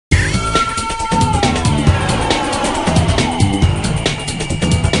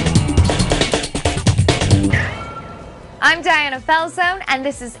I'm Diana Felzone, and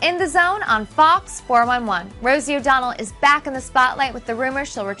this is In the Zone on Fox 411. Rosie O'Donnell is back in the spotlight with the rumor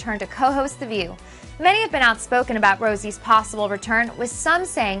she'll return to co-host The View. Many have been outspoken about Rosie's possible return, with some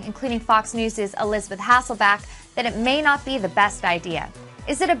saying, including Fox News' Elizabeth Hasselbeck, that it may not be the best idea.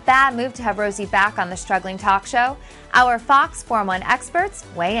 Is it a bad move to have Rosie back on the struggling talk show? Our Fox 411 experts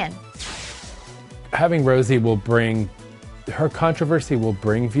weigh in. Having Rosie will bring, her controversy will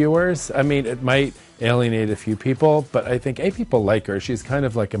bring viewers. I mean, it might alienate a few people, but I think people like her. She's kind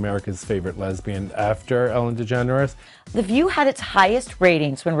of like America's favorite lesbian after Ellen DeGeneres. The View had its highest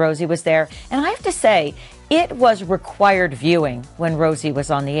ratings when Rosie was there, and I have to say, it was required viewing when Rosie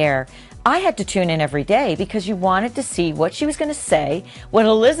was on the air. I had to tune in every day because you wanted to see what she was going to say, what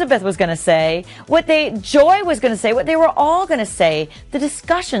Elizabeth was going to say, what Joy was going to say, what they were all going to say. The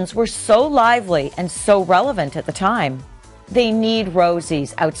discussions were so lively and so relevant at the time. They need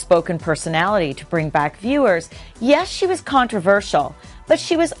Rosie's outspoken personality to bring back viewers. Yes, she was controversial, but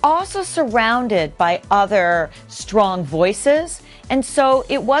she was also surrounded by other strong voices. And so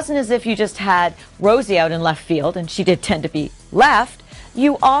it wasn't as if you just had Rosie out in left field, and she did tend to be left.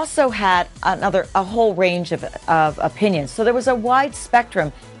 You also had a whole range of opinions. So there was a wide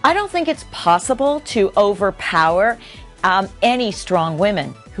spectrum. I don't think it's possible to overpower any strong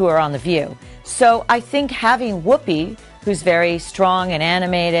women who are on The View. So I think having Whoopi, who's very strong and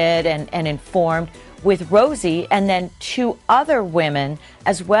animated and informed, with Rosie, and then two other women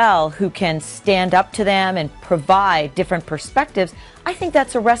as well who can stand up to them and provide different perspectives, I think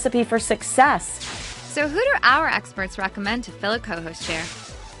that's a recipe for success. So who do our experts recommend to fill a co-host chair?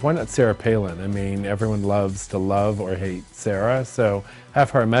 Why not Sarah Palin? I mean, everyone loves to love or hate Sarah, so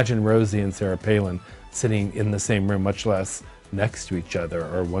have her. Imagine Rosie and Sarah Palin sitting in the same room, much less next to each other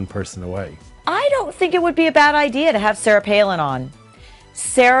or one person away. I don't think it would be a bad idea to have Sarah Palin on.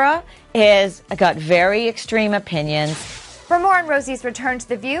 Sarah has got very extreme opinions. For more on Rosie's return to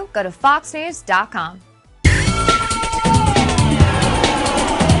The View, go to foxnews.com.